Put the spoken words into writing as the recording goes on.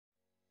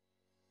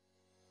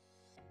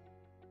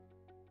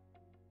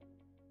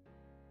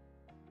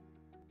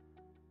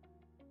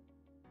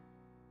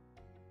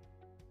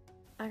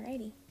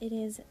Alrighty, it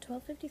is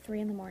 12:53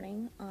 in the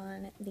morning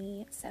on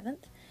the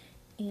 7th,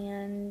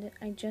 and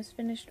I just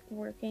finished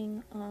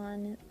working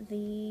on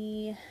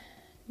the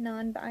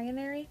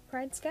non-binary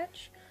pride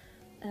sketch.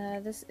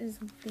 This is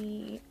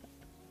the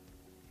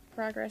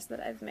progress that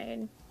I've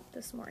made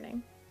this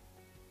morning.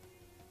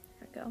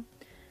 There we go.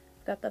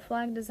 I've got the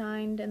flag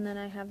designed, and then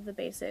I have the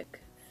basic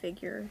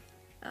figure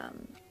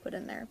put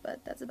in there,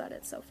 but that's about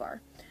it so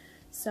far.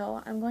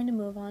 So I'm going to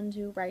move on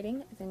to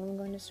writing. I think I'm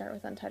going to start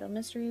with Untitled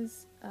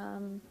Mysteries,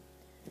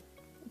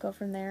 go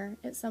from there.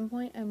 At some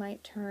point I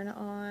might turn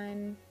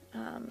on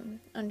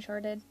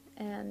Uncharted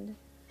and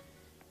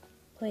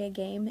play a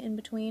game in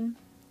between,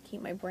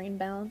 keep my brain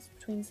balanced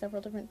between several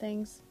different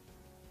things,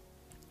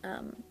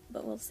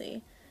 but we'll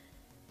see.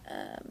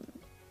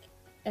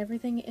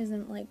 Everything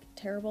isn't like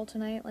terrible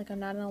tonight, like I'm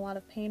not in a lot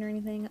of pain or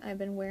anything. I've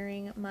been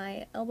wearing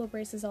my elbow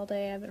braces all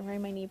day, I've been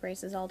wearing my knee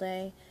braces all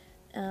day.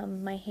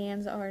 My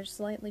hands are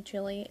slightly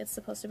chilly. It's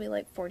supposed to be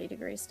like 40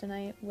 degrees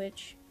tonight,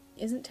 which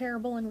isn't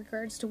terrible in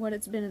regards to what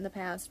it's been in the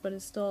past, but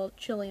it's still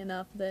chilly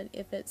enough that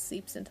if it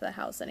seeps into the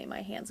house any,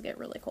 my hands get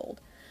really cold.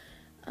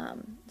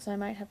 So I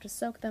might have to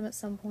soak them at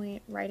some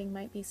point. Writing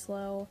might be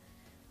slow.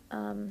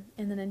 And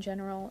then in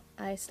general,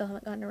 I still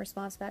haven't gotten a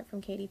response back from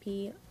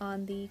KDP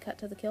on the cut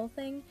to the kill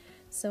thing,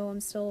 so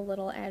I'm still a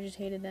little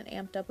agitated and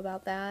amped up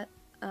about that.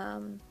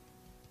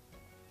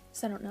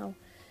 So I don't know.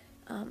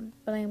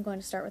 But I am going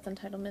to start with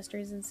Untitled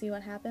Mysteries and see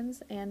what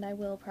happens, and I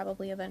will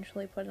probably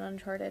eventually put an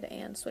Uncharted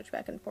and switch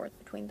back and forth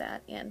between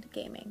that and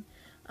gaming.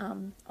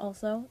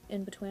 Also,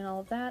 in between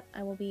all of that,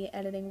 I will be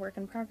editing work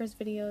in progress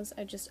videos.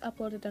 I just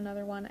uploaded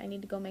another one. I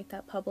need to go make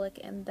that public,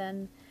 and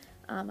then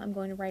I'm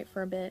going to write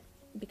for a bit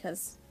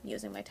because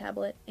using my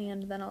tablet,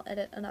 and then I'll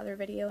edit another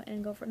video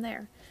and go from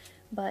there.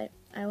 But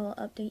I will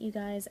update you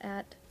guys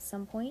at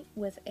some point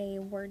with a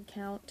word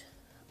count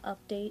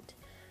update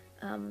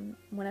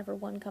whenever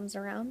one comes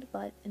around,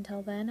 but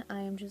until then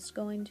I am just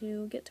going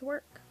to get to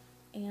work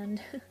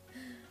and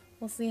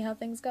we'll see how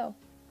things go.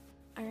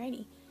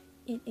 Alrighty,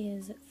 it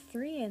is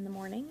 3 in the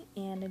morning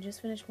and I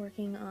just finished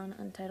working on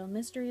Untitled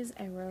Mysteries.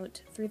 I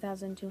wrote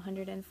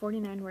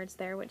 3,249 words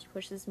there, which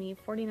pushes me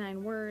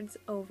 49 words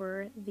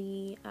over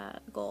the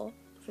goal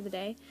for the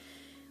day,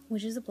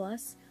 which is a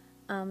plus.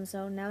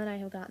 So now that I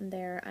have gotten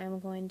there, I am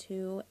going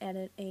to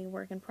edit a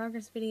work in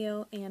progress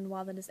video, and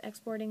while that is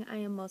exporting, I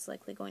am most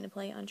likely going to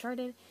play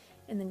Uncharted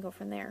and then go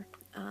from there.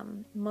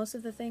 Most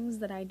of the things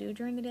that I do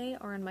during the day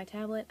are on my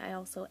tablet. I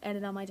also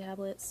edit on my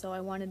tablet, so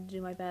I wanted to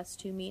do my best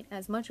to meet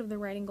as much of the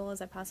writing goal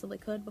as I possibly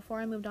could before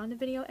I moved on to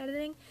video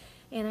editing,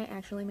 and I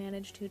actually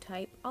managed to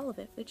type all of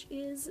it, which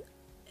is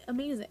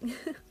amazing.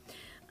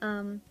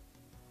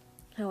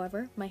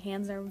 However, my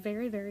hands are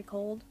very, very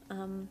cold.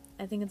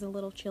 I think it's a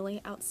little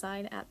chilly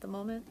outside at the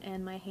moment,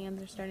 and my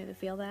hands are starting to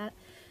feel that.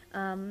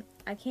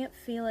 I can't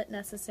feel it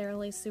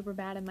necessarily super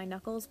bad in my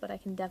knuckles, but I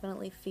can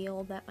definitely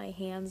feel that my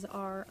hands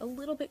are a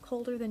little bit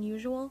colder than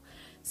usual.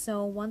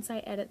 So once I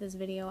edit this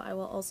video, I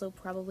will also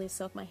probably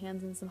soak my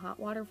hands in some hot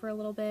water for a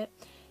little bit,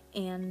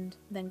 and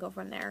then go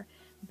from there.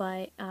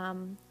 But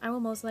I will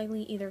most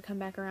likely either come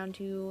back around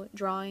to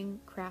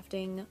drawing,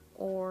 crafting,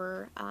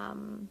 or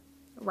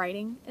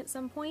writing at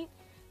some point.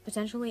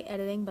 Potentially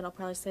editing, but I'll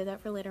probably save that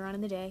for later on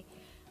in the day.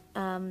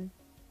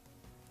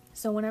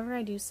 So whenever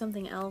I do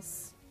something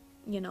else,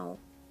 you know,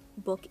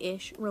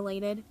 book-ish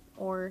related,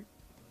 or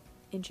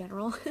in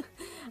general,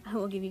 I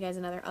will give you guys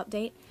another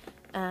update.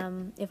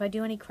 If I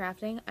do any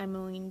crafting, I'm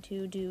going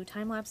to do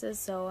time lapses,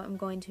 so I'm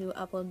going to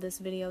upload this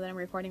video that I'm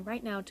recording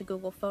right now to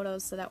Google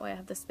Photos, so that way I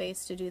have the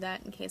space to do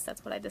that in case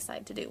that's what I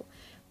decide to do.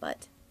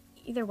 But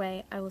either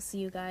way, I will see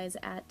you guys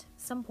at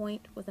some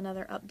point with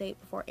another update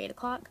before 8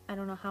 o'clock. I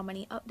don't know how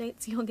many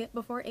updates you'll get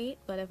before 8,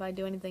 but if I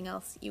do anything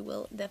else, you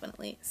will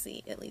definitely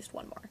see at least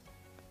one more.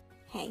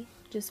 Hey,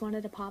 just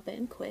wanted to pop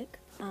in quick.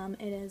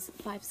 It is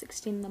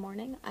 5:16 in the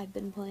morning. I've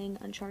been playing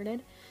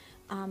Uncharted,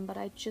 but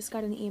I just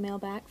got an email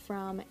back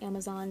from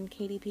Amazon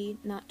KDP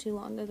not too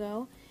long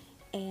ago,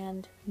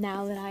 and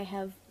now that I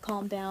have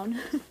calmed down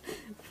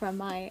from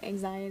my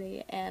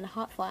anxiety and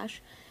hot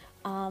flash,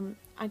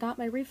 I got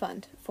my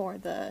refund for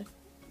the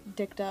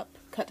dicked up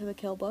Cut to the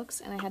Kill books,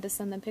 and I had to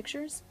send them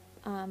pictures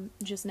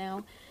just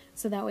now,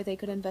 so that way they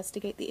could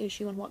investigate the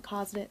issue and what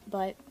caused it,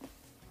 but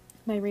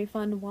my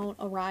refund won't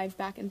arrive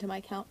back into my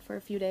account for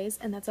a few days,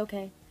 and that's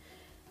okay.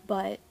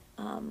 But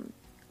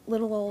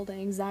little old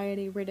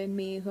anxiety-ridden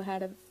me, who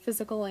had a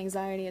physical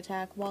anxiety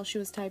attack while she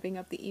was typing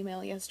up the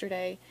email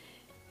yesterday,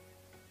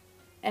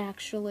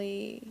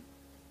 actually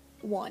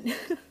won.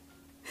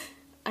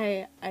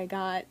 I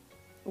got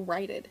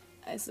righted,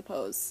 I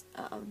suppose,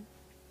 and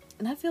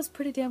that feels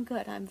pretty damn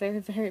good. I'm very,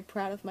 very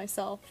proud of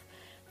myself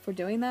for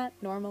doing that.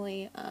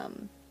 Normally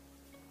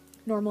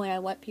I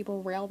let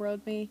people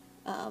railroad me,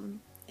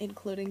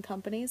 including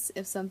companies.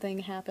 If something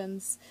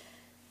happens,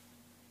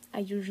 I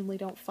usually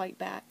don't fight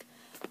back,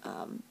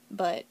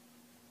 but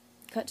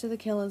Cut to the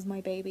Kill is my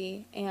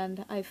baby,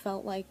 and I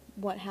felt like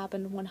what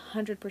happened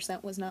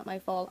 100% was not my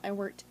fault. I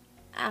worked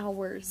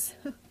hours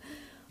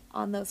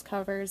on those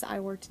covers. I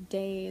worked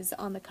days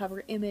on the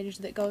cover image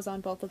that goes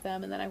on both of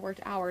them, and then I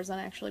worked hours on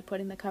actually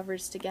putting the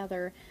covers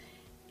together,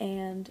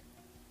 and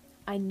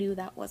I knew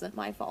that wasn't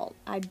my fault.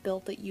 I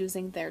built it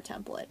using their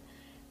template.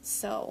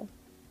 So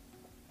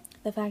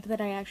the fact that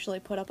I actually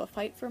put up a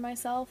fight for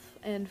myself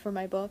and for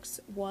my books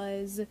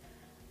was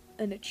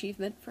an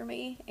achievement for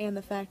me, and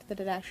the fact that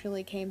it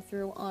actually came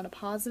through on a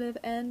positive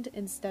end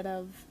instead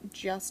of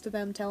just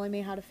them telling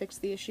me how to fix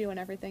the issue and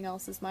everything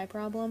else is my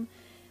problem,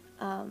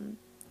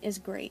 is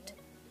great.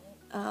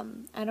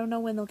 I don't know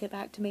when they'll get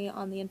back to me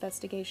on the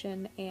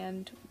investigation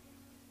and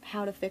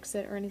how to fix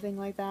it or anything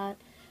like that,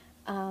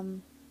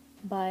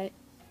 but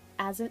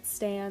as it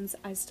stands,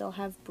 I still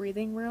have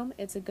breathing room.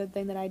 It's a good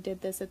thing that I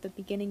did this at the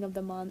beginning of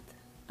the month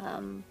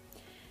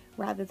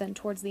rather than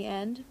towards the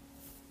end,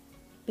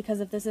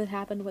 because if this had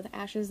happened with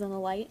Ashes in the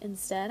Light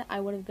instead, I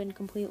would have been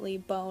completely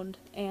boned,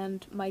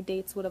 and my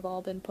dates would have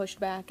all been pushed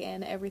back,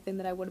 and everything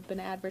that I would have been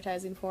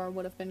advertising for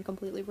would have been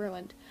completely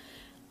ruined.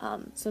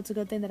 So it's a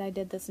good thing that I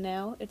did this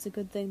now. It's a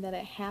good thing that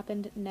it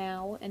happened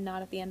now and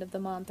not at the end of the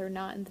month or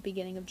not in the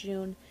beginning of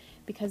June,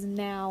 because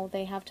now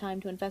they have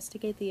time to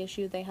investigate the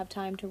issue, they have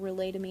time to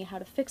relay to me how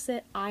to fix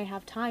it, I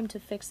have time to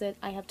fix it,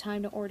 I have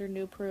time to order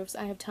new proofs,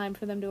 I have time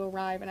for them to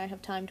arrive, and I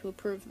have time to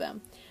approve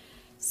them.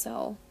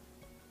 So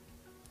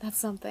that's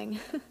something.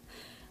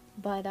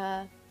 But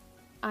I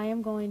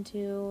am going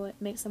to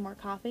make some more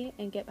coffee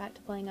and get back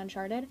to playing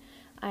Uncharted.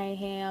 I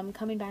am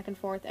coming back and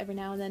forth every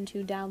now and then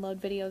to download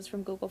videos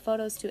from Google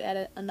Photos to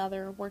edit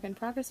another work in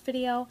progress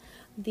video.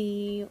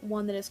 The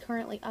one that is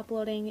currently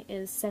uploading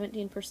is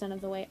 17% of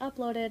the way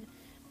uploaded.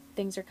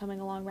 Things are coming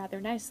along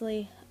rather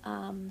nicely.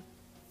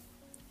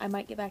 I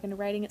might get back into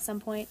writing at some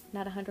point,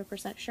 not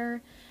 100%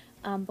 sure,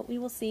 but we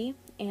will see.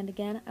 And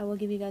again, I will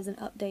give you guys an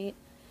update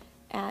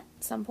at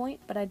some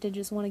point, but I did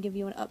just want to give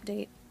you an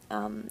update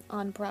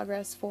on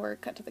progress for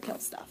Cut to the Kill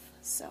stuff.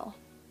 So,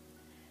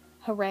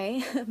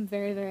 hooray. I'm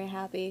very, very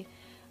happy.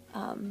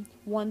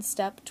 One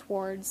step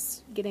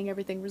towards getting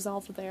everything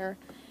resolved there,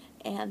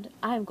 and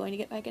I'm going to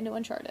get back into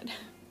Uncharted.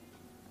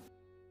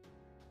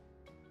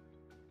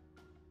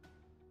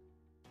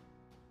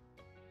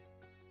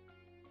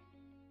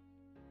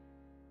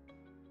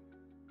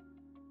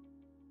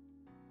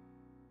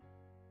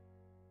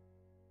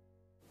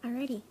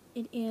 Alrighty,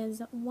 it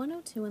is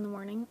 1:02 in the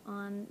morning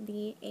on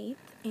the 8th,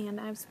 and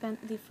I've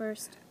spent the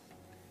first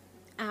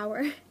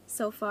hour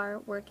so far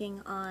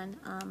working on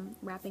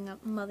wrapping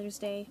up Mother's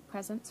Day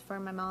presents for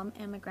my mom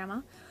and my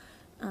grandma.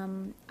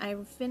 I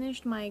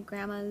finished my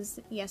grandma's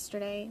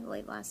yesterday,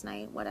 late last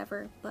night,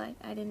 whatever, but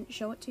I didn't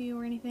show it to you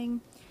or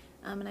anything,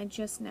 and I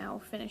just now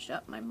finished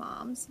up my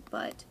mom's,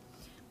 but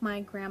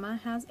my grandma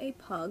has a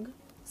pug,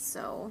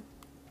 so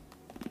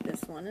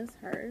this one is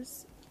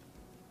hers.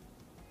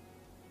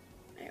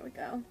 There we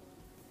go.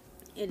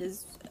 It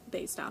is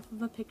based off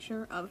of a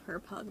picture of her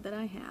pug that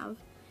I have.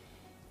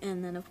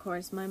 And then, of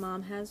course, my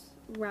mom has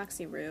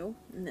Roxy Roo,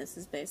 and this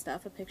is based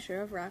off a picture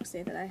of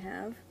Roxy that I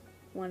have.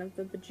 One of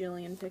the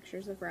bajillion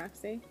pictures of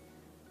Roxy.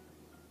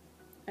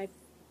 I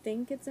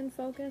think it's in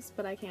focus,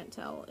 but I can't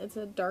tell. It's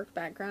a dark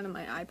background, and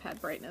my iPad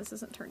brightness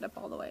isn't turned up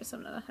all the way, so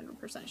I'm not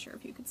 100% sure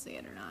if you could see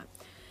it or not.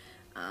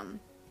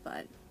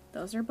 But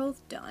those are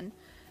both done,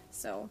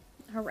 so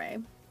hooray.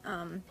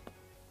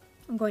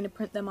 I'm going to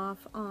print them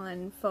off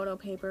on photo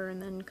paper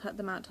and then cut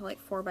them out to like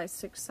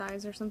 4x6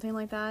 size or something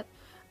like that.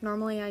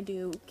 Normally I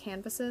do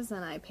canvases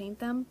and I paint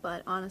them,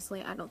 but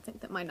honestly I don't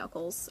think that my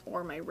knuckles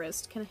or my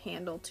wrist can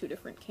handle two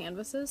different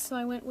canvases, so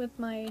I went with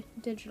my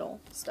digital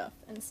stuff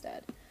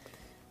instead.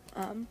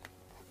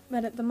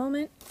 But at the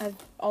moment, I've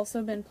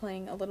also been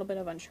playing a little bit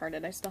of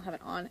Uncharted. I still have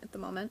it on at the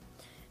moment.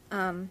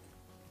 I'm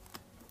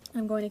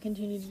going to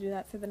continue to do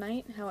that through the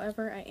night.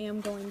 However, I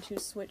am going to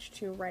switch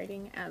to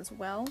writing as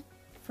well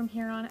from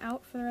here on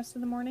out for the rest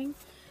of the morning.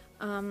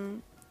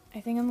 I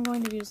think I'm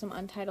going to do some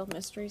Untitled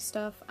Mystery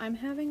stuff. I'm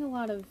having a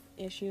lot of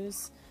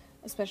issues,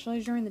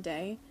 especially during the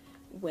day,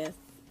 with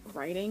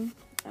writing.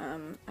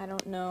 I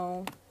don't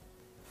know.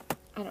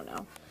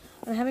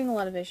 I'm having a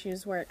lot of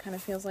issues where it kind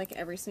of feels like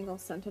every single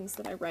sentence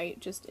that I write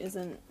just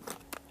isn't.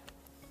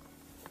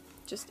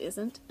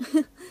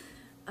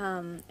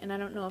 And I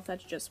don't know if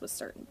that's just with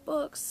certain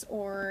books,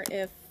 or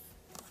if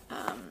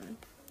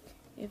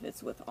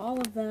it's with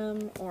all of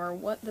them, or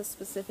what the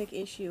specific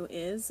issue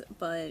is,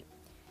 but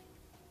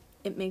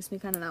it makes me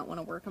kind of not want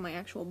to work on my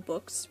actual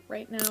books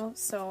right now,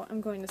 so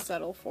I'm going to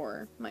settle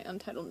for my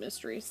Untitled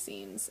Mystery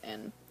scenes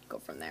and go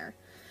from there.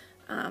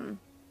 I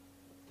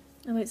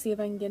might see if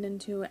I can get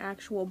into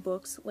actual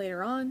books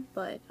later on,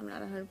 but I'm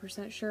not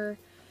 100% sure.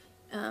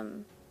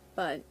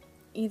 But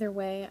either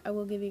way, I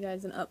will give you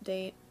guys an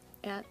update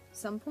at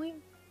some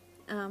point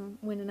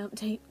when an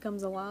update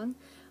comes along.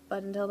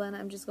 But until then,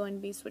 I'm just going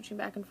to be switching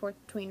back and forth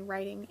between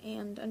writing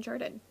and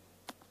Uncharted.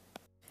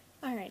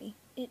 Alrighty,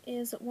 it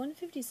is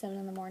 1:57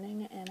 in the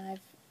morning, and I've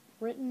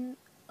written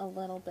a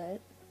little bit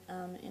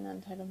in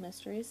Untitled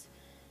Mysteries.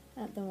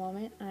 At the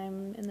moment,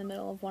 I'm in the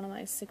middle of one of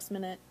my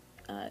 6-minute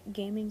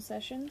gaming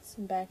sessions,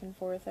 back and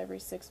forth every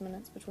 6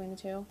 minutes between the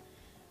two.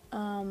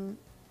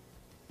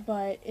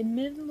 But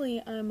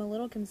admittedly, I'm a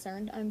little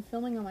concerned. I'm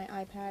filming on my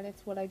iPad.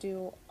 It's what I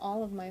do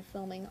all of my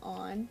filming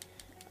on,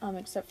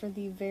 except for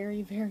the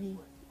very, very,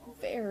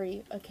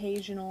 very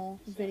occasional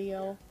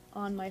video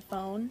on my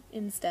phone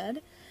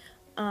instead.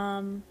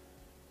 And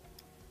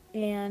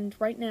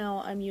right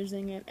now I'm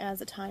using it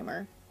as a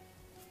timer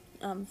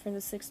for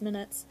the 6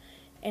 minutes,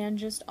 and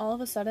just all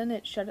of a sudden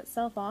it shut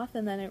itself off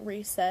and then it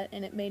reset,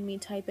 and it made me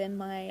type in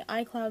my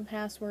iCloud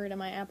password and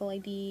my Apple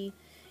ID,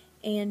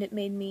 and it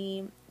made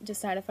me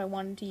decide if I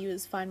wanted to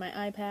use Find My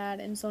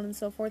iPad and so on and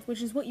so forth,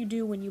 which is what you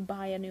do when you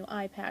buy a new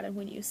iPad and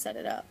when you set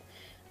it up.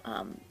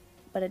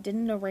 But it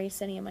didn't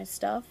erase any of my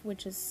stuff,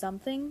 which is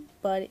something,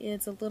 but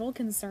it's a little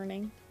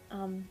concerning,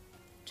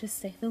 to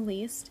say the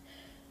least.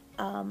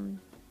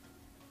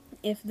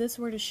 If this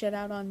were to shit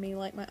out on me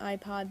like my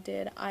iPod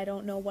did, I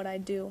don't know what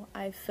I'd do.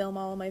 I film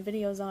all of my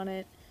videos on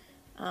it.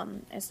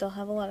 I still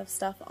have a lot of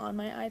stuff on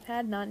my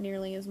iPad, not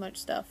nearly as much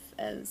stuff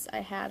as I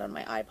had on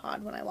my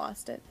iPod when I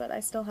lost it, but I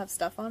still have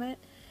stuff on it.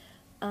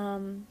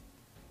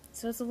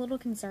 So it's a little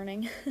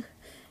concerning,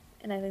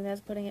 and I think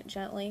that's putting it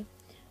gently,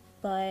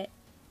 but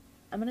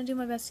I'm gonna do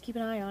my best to keep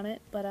an eye on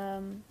it, but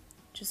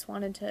just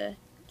wanted to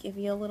give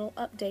you a little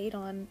update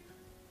on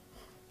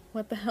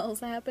what the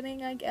hell's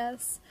happening, I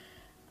guess.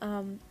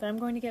 But I'm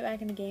going to get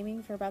back into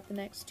gaming for about the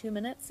next 2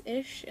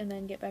 minutes-ish, and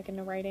then get back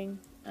into writing.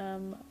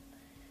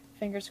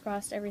 Fingers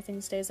crossed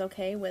everything stays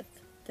okay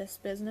with this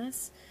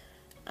business.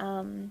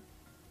 But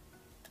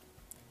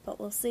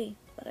we'll see.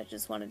 But I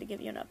just wanted to give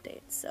you an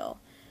update. So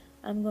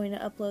I'm going to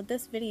upload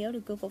this video to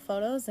Google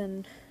Photos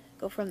and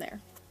go from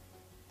there.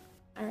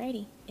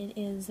 Alrighty, it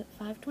is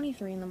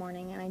 5:23 in the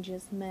morning, and I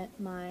just met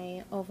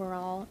my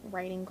overall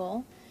writing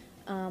goal.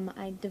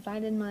 I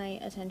divided my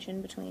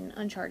attention between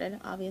Uncharted,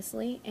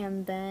 obviously,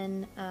 and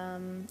then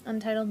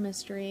Untitled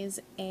Mysteries,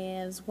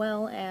 as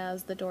well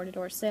as the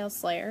Door-to-Door Sales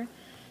Slayer.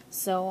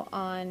 So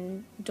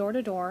on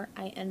Door-to-Door,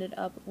 I ended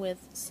up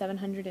with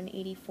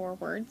 784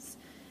 words,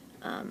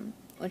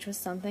 which was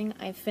something.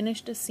 I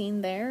finished a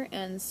scene there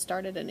and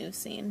started a new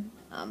scene.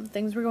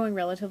 Things were going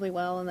relatively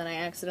well, and then I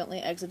accidentally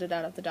exited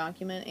out of the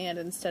document, and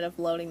instead of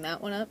loading that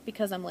one up,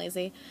 because I'm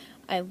lazy,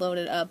 I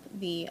loaded up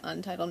the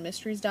Untitled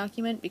Mysteries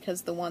document,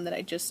 because the one that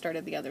I just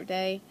started the other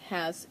day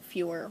has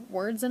fewer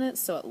words in it,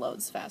 so it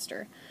loads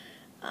faster.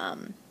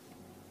 And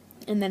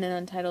then in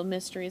Untitled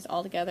Mysteries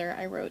altogether,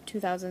 I wrote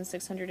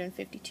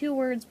 2,652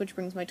 words, which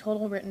brings my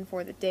total written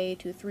for the day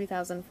to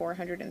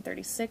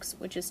 3,436,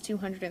 which is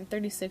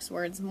 236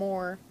 words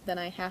more than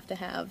I have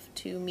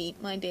to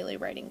meet my daily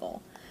writing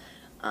goal.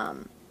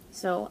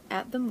 So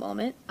at the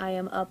moment, I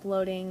am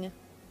uploading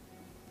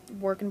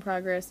work in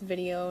progress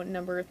video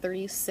number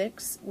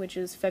 36, which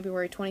is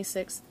February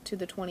 26th to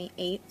the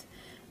 28th.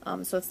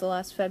 So it's the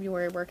last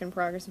February work in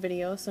progress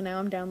video. So now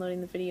I'm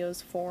downloading the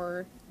videos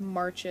for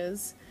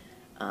March's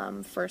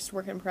first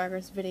work in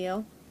progress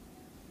video.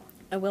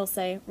 I will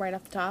say right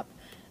off the top,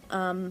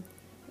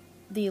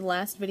 the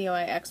last video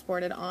I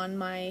exported on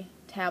my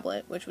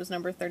tablet, which was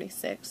number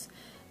 36,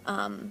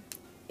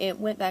 it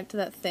went back to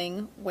that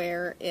thing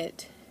where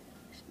it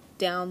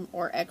down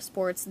or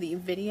exports the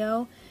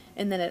video,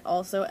 and then it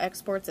also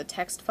exports a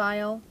text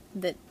file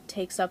that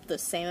takes up the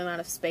same amount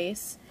of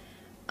space.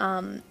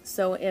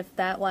 So if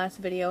that last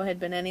video had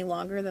been any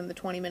longer than the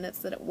 20 minutes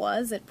that it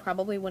was, it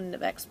probably wouldn't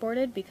have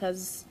exported,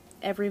 because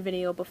every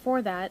video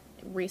before that,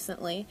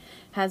 recently,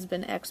 has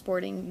been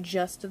exporting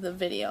just the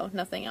video,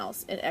 nothing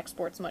else. It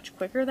exports much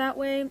quicker that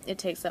way, it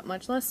takes up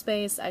much less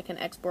space, I can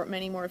export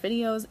many more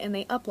videos, and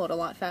they upload a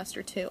lot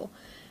faster too.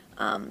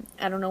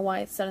 I don't know why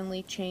it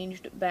suddenly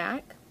changed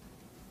back,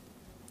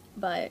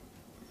 but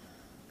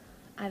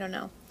I don't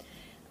know.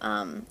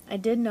 I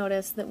did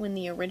notice that when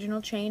the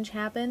original change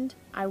happened,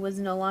 I was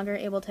no longer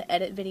able to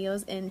edit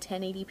videos in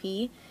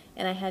 1080p,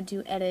 and I had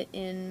to edit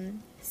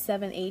in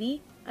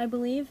 780, I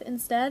believe,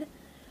 instead.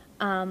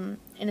 And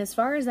as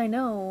far as I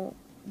know,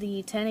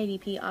 the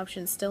 1080p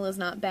option still is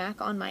not back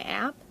on my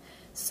app,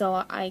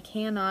 so I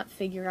cannot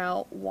figure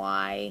out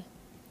why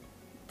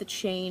the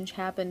change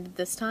happened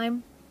this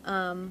time.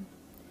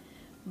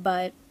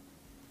 But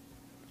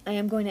I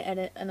am going to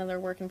edit another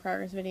work in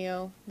progress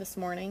video this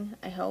morning,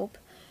 I hope.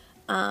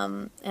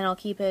 And I'll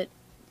keep it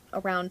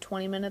around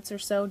 20 minutes or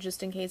so,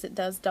 just in case it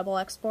does double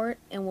export,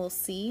 and we'll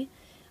see.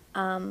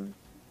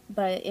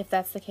 But if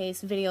that's the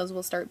case, videos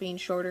will start being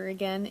shorter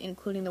again,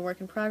 including the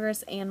work in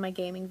progress and my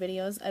gaming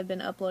videos. I've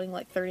been uploading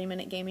like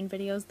 30-minute gaming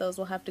videos. Those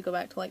will have to go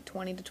back to like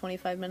 20 to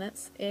 25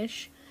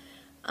 minutes-ish.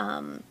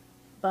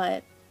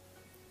 But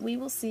we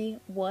will see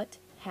what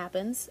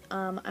happens.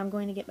 I'm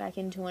going to get back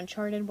into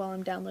Uncharted while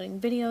I'm downloading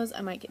videos.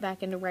 I might get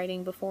back into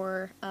writing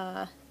before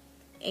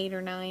 8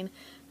 or 9.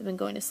 I've been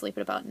going to sleep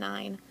at about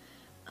 9.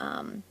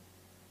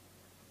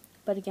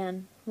 But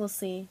again, we'll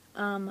see.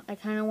 I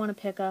kind of want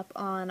to pick up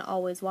on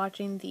always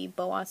watching the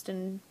Bo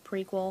Austin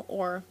prequel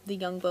or the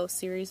Young Bo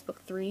series,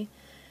 book 3.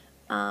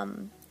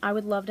 I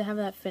would love to have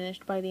that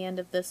finished by the end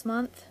of this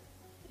month,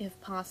 if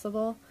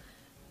possible,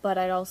 but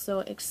I'd also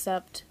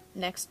accept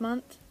next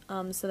month,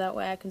 so that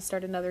way I can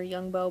start another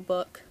Young Bo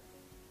book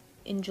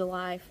in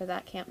July for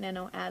that Camp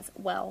Nano as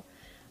well.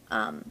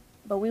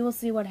 But we will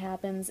see what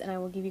happens, and I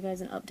will give you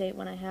guys an update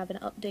when I have an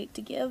update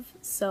to give.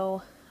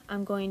 So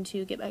I'm going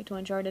to get back to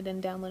Uncharted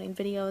and downloading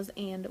videos,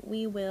 and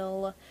we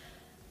will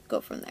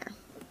go from there.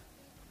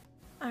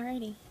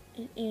 Alrighty,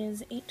 it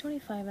is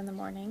 8:25 in the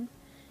morning,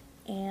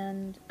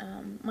 and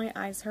my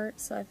eyes hurt,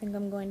 so I think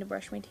I'm going to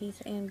brush my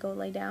teeth and go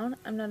lay down.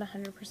 I'm not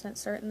 100%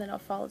 certain that I'll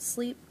fall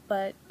asleep,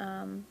 but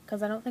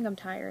because I don't think I'm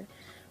tired,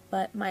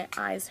 but my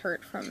eyes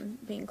hurt from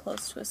being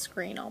close to a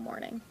screen all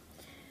morning.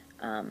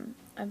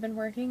 I've been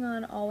working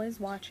on Always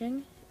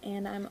Watching,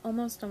 and I'm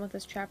almost done with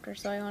this chapter,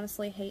 so I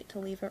honestly hate to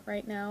leave it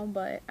right now,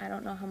 but I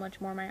don't know how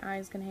much more my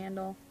eyes can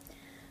handle.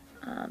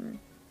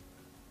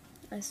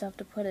 I still have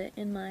to put it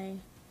in my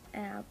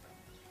app.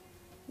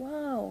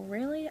 Whoa,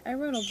 really? I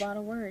wrote a lot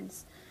of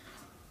words.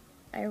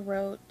 I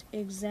wrote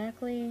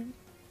exactly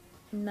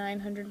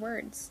 900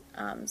 words.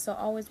 So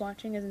Always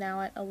Watching is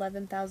now at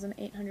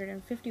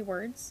 11,850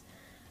 words.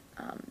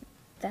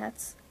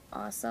 That's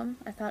awesome.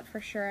 I thought for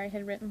sure I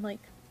had written like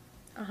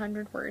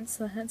 100 words,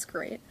 so that's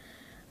great.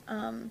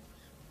 And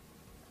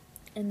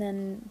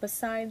then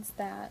besides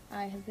that,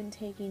 I have been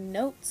taking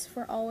notes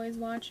for Always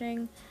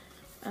Watching.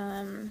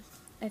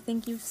 I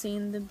think you've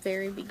seen the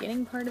very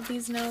beginning part of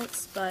these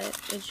notes, but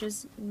it's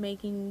just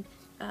making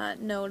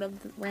note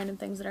of the random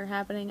things that are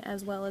happening,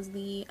 as well as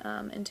the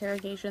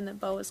interrogation that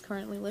Bo is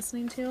currently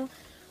listening to,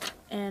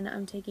 and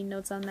I'm taking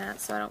notes on that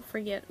so I don't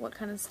forget what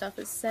kind of stuff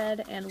is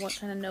said and what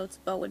kind of notes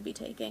Bo would be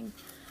taking.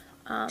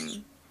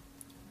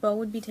 Bo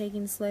would be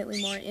taking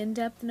slightly more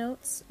in-depth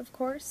notes, of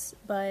course,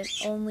 but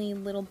only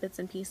little bits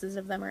and pieces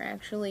of them are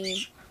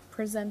actually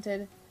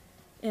presented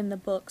in the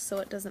book, so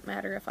it doesn't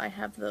matter if I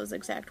have those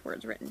exact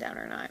words written down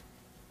or not.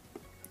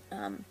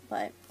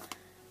 But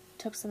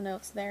took some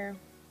notes there.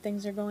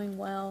 Things are going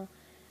well,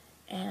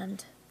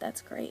 and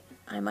that's great.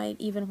 I might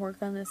even work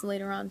on this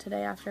later on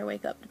today after I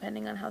wake up,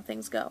 depending on how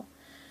things go.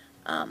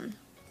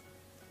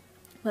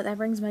 But that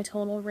brings my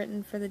total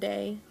written for the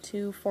day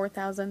to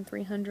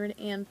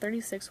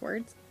 4,336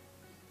 words.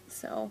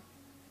 So,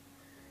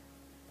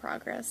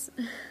 progress.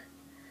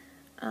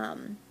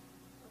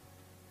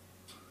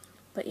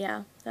 But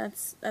yeah,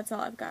 that's all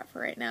I've got for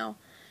right now.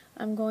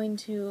 I'm going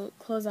to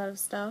close out of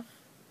stuff.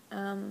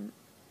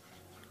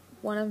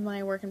 One of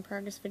my work in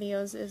progress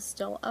videos is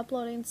still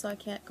uploading, so I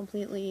can't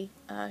completely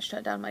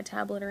shut down my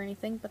tablet or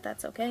anything, but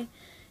that's okay.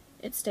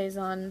 It stays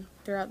on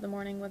throughout the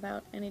morning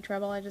without any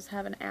trouble. I just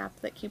have an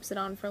app that keeps it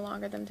on for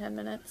longer than 10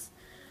 minutes.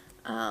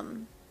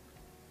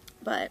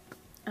 But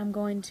I'm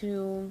going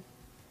to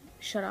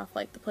shut off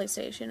like the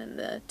PlayStation and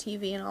the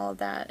TV and all of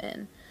that,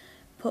 and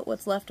put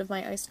what's left of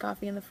my iced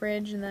coffee in the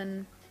fridge, and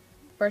then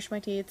brush my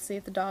teeth, see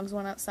if the dogs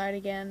went outside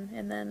again,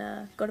 and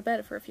then go to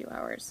bed for a few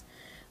hours.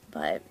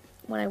 But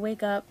when I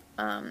wake up,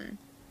 I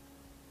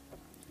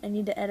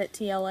need to edit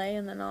TLA,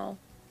 and then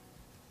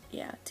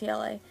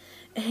TLA,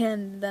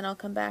 and then I'll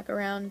come back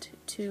around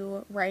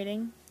to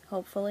writing,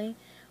 hopefully,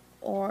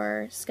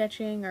 or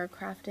sketching, or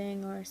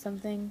crafting, or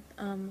something.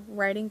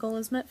 Writing goal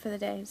is met for the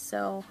day,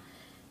 so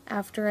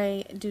after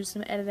I do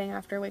some editing,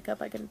 after I wake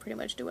up, I can pretty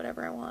much do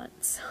whatever I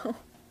want, so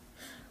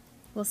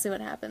we'll see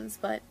what happens.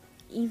 But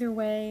either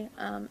way,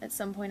 at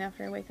some point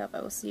after I wake up,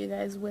 I will see you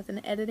guys with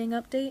an editing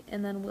update,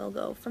 and then we'll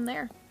go from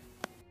there.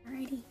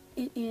 Alrighty,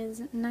 it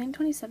is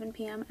 9:27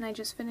 p.m. and I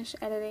just finished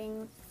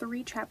editing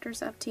 3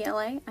 chapters of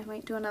TLA. I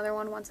might do another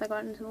one once I go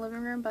out into the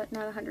living room, but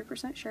not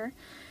 100% sure.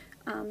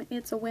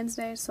 It's a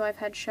Wednesday, so I've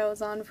had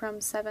shows on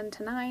from 7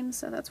 to 9,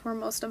 so that's where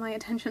most of my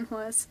attention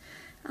was.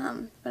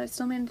 But I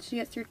still managed to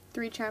get through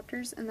 3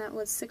 chapters, and that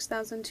was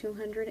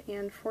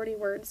 6,240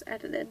 words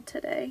edited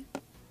today,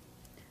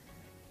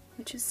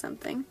 which is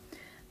something.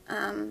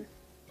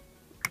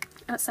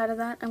 Outside of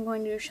that, I'm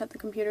going to shut the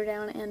computer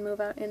down and move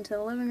out into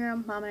the living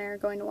room. Mom and I are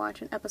going to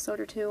watch an episode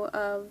or 2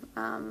 of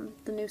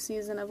the new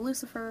season of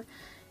Lucifer,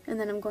 and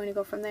then I'm going to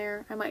go from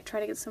there. I might try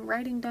to get some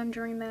writing done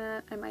during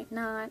that. I might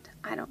not.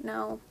 I don't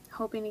know.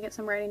 Hoping to get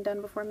some writing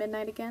done before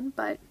midnight again,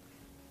 but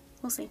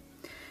we'll see.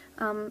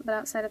 But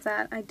outside of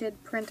that, I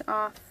did print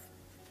off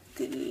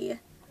the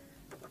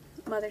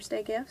Mother's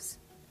Day gifts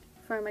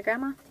for my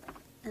grandma,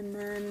 and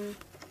then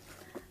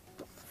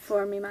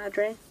for mi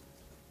madre.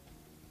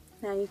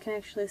 Now you can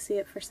actually see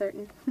it for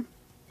certain.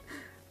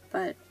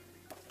 But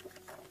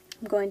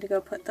I'm going to go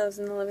put those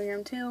in the living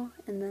room too,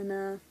 and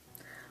then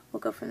we'll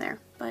go from there.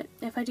 But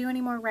if I do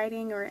any more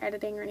writing or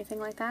editing or anything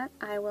like that,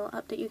 I will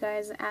update you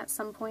guys at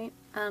some point,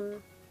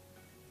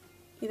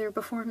 either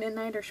before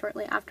midnight or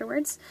shortly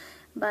afterwards.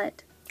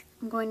 But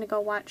I'm going to go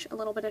watch a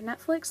little bit of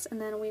Netflix, and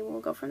then we will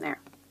go from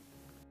there.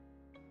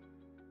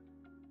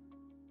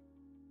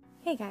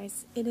 Hey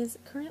guys, it is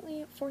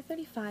currently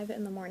 4:35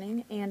 in the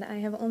morning, and I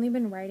have only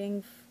been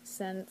writing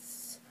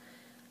since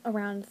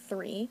around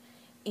 3,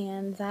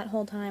 and that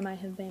whole time I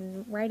have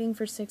been writing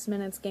for 6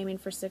 minutes, gaming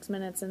for 6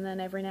 minutes, and then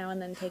every now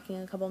and then taking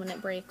a couple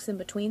minute breaks in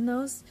between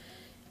those.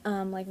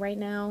 Like right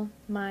now,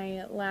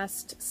 my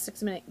last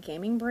 6-minute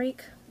gaming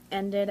break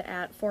ended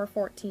at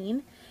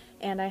 4:14,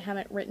 and I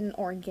haven't written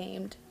or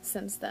gamed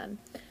since then.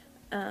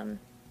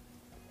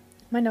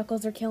 My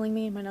knuckles are killing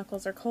me. My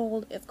knuckles are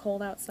cold. It's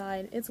cold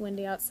outside. It's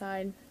windy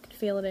outside. I can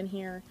feel it in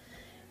here.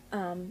 But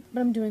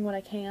I'm doing what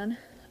I can.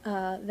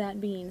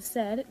 That being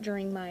said,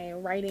 during my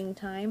writing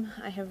time,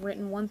 I have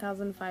written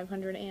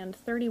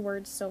 1,530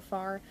 words so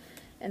far,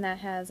 and that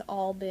has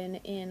all been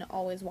in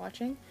Always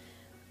Watching.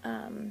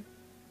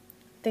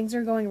 Things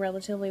are going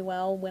relatively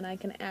well when I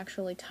can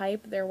actually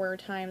type. There were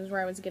times where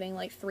I was getting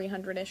like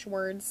 300-ish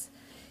words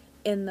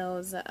in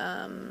those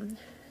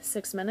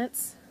 6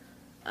 minutes.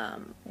 I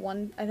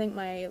think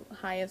my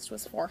highest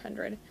was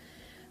 400.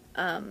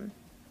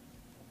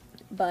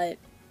 But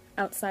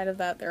outside of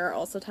that, there are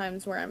also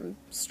times where I'm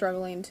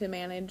struggling to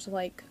manage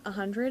like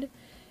 100.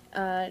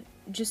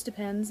 Just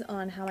depends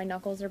on how my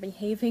knuckles are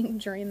behaving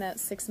during that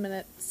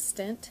 6-minute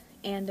stint,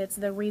 and it's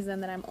the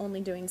reason that I'm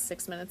only doing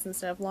 6 minutes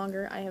instead of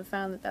longer. I have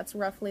found that that's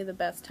roughly the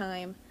best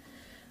time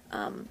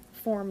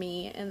for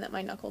me and that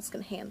my knuckles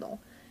can handle.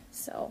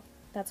 So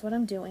that's what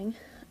I'm doing.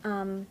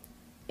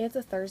 It's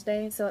a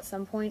Thursday, so at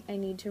some point I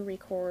need to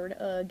record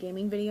a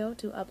gaming video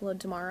to upload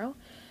tomorrow.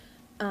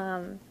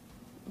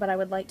 But I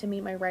would like to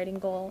meet my writing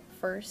goal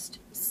first,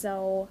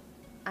 so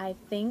I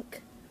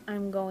think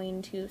I'm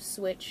going to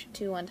switch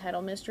to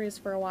Untitled Mysteries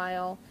for a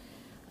while,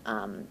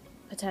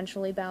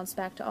 potentially bounce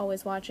back to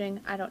Always Watching.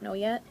 I don't know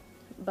yet,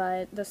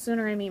 but the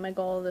sooner I meet my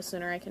goal, the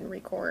sooner I can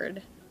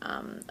record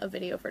a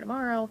video for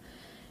tomorrow,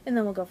 and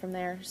then we'll go from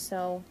there.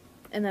 So,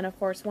 and then of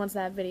course once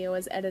that video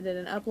is edited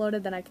and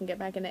uploaded, then I can get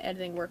back into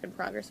editing work in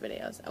progress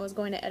videos. I was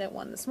going to edit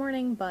one this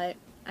morning, but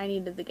I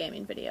needed the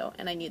gaming video,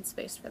 and I need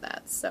space for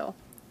that, so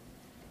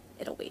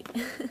it'll wait.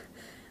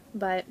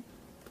 But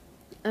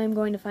I'm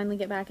going to finally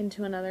get back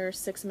into another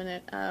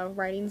 6-minute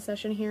writing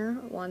session here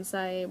once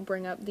I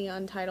bring up the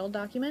Untitled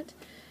document,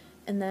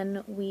 and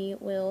then we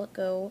will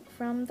go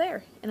from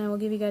there. And I will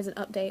give you guys an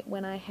update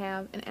when I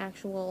have an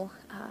actual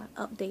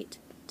update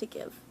to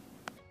give.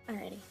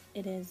 Alrighty,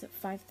 it is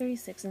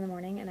 5:36 in the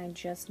morning, and I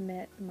just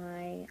met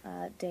my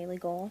daily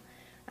goal.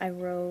 I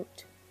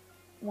wrote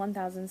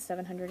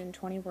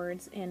 1,720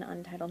 words in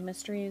Untitled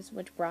Mysteries,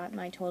 which brought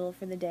my total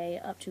for the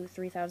day up to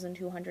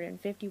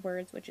 3,250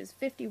 words, which is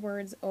 50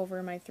 words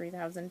over my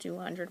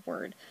 3,200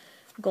 word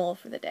goal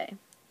for the day.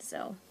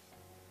 So,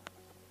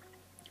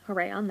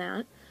 hooray on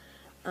that.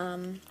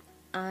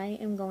 I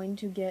am going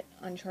to get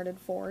Uncharted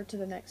 4 to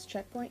the next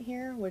checkpoint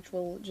here, which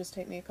will just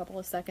take me a couple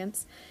of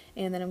seconds,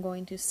 and then I'm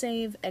going to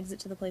save, exit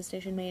to the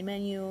PlayStation main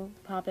menu,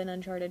 pop in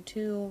Uncharted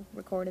 2,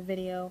 record a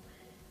video,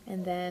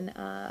 and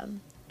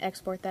then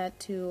export that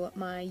to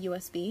my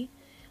USB.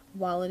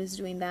 While it is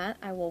doing that,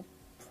 I will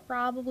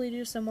probably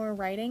do some more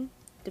writing.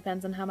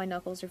 Depends on how my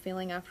knuckles are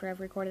feeling after I've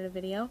recorded a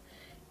video.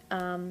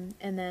 And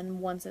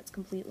then once it's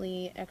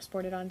completely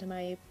exported onto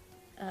my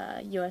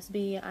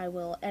USB, I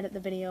will edit the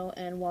video,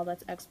 and while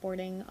that's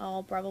exporting,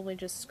 I'll probably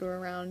just screw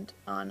around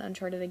on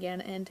Uncharted again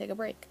and take a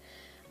break.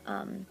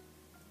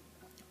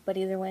 But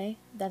either way,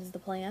 that is the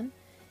plan.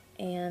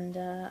 And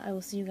I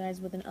will see you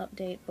guys with an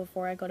update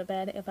before I go to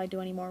bed if I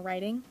do any more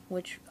writing,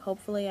 which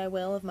hopefully I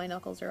will if my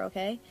knuckles are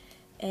okay,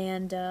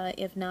 and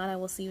if not, I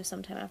will see you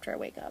sometime after I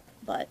wake up,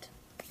 but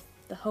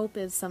the hope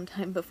is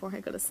sometime before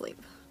I go to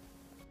sleep.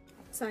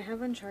 So I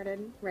have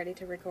Uncharted ready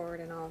to record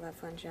and all that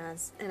fun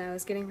jazz, and I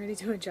was getting ready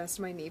to adjust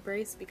my knee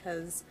brace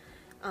because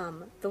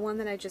the one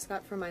that I just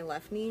got for my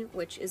left knee,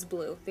 which is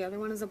blue, the other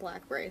one is a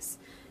black brace,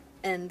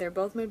 and they're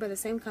both made by the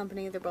same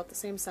company, they're both the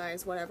same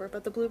size, whatever,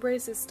 but the blue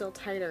brace is still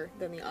tighter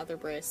than the other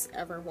brace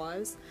ever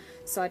was,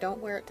 so I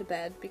don't wear it to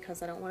bed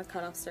because I don't want to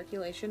cut off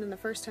circulation, and the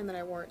first time that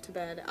I wore it to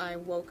bed, I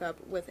woke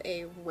up with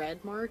a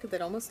red mark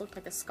that almost looked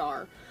like a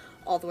scar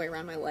all the way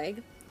around my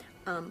leg,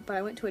 but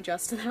I went to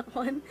adjust to that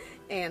one,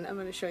 and I'm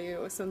going to show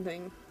you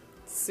something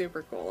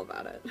super cool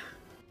about it.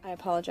 I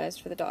apologize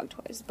for the dog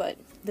toys, but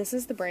this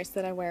is the brace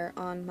that I wear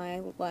on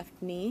my left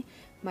knee.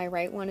 My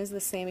right one is the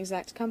same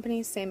exact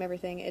company, same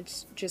everything,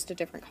 it's just a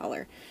different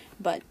color.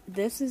 But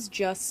this is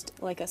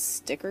just like a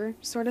sticker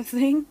sort of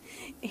thing,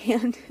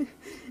 and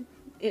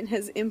it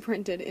has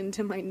imprinted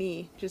into my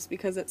knee just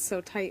because it's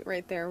so tight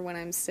right there when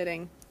I'm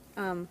sitting.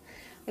 I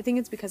think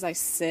it's because I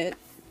sit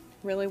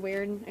really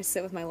weird. I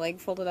sit with my leg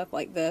folded up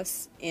like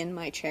this in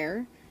my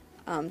chair,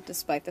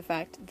 despite the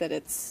fact that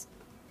it's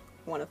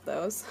one of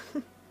those.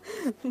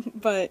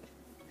 but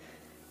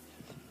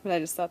I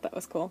just thought that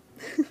was cool.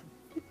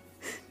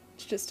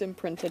 It's just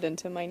imprinted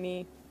into my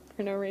knee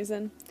for no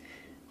reason.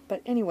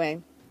 But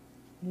anyway,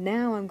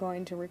 now I'm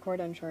going to record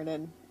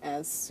Uncharted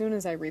as soon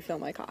as I refill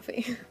my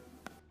coffee.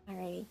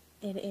 Alrighty,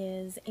 it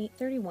is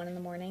 8:31 in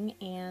the morning,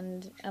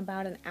 and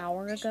about an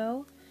hour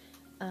ago,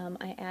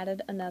 I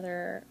added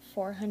another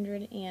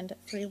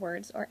 403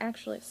 words, or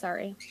actually,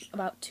 sorry,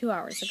 about 2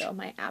 hours ago,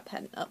 my app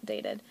hadn't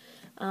updated.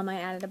 I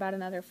added about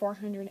another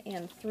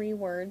 403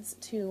 words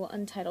to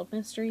Untitled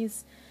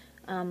Mysteries.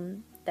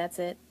 That's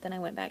it. Then I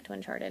went back to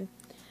Uncharted.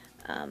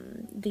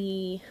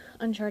 The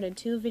Uncharted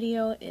 2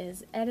 video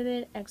is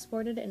edited,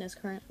 exported, and is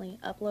currently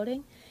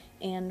uploading.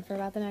 And for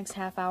about the next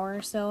half hour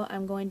or so,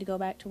 I'm going to go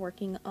back to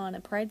working on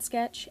a Pride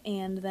sketch,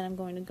 and then I'm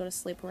going to go to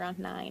sleep around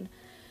 9.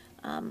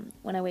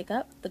 When I wake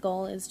up, the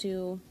goal is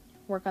to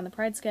work on the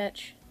Pride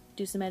sketch,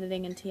 do some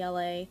editing in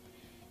TLA,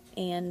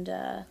 and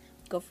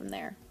go from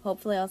there.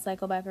 Hopefully I'll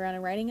cycle back around to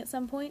writing at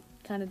some point.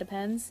 Kind of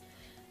depends.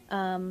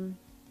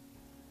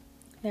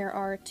 There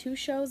are 2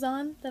 shows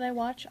on that I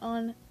watch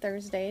on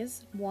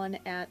Thursdays. One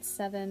at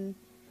 7,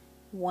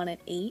 one at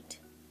 8.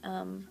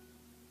 And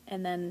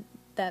then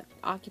that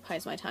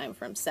occupies my time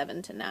from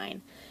 7 to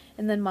 9.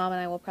 And then Mom and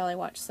I will probably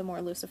watch some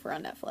more Lucifer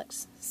on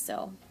Netflix.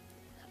 So,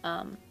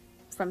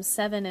 from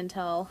 7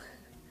 until,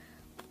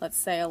 let's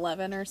say,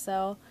 11 or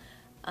so,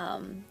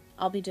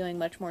 I'll be doing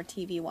much more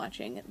TV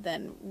watching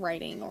than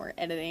writing or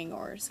editing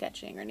or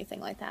sketching or anything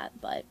like that.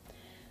 But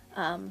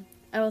I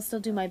will still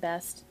do my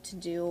best to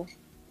do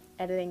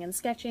editing and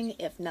sketching,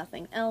 if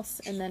nothing else,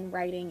 and then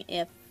writing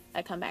if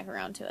I come back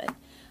around to it.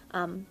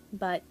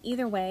 But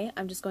either way,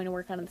 I'm just going to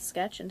work on the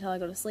sketch until I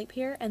go to sleep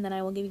here, and then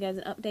I will give you guys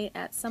an update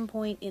at some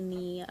point in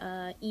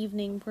the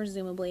evening,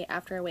 presumably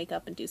after I wake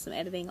up and do some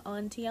editing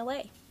on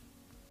TLA.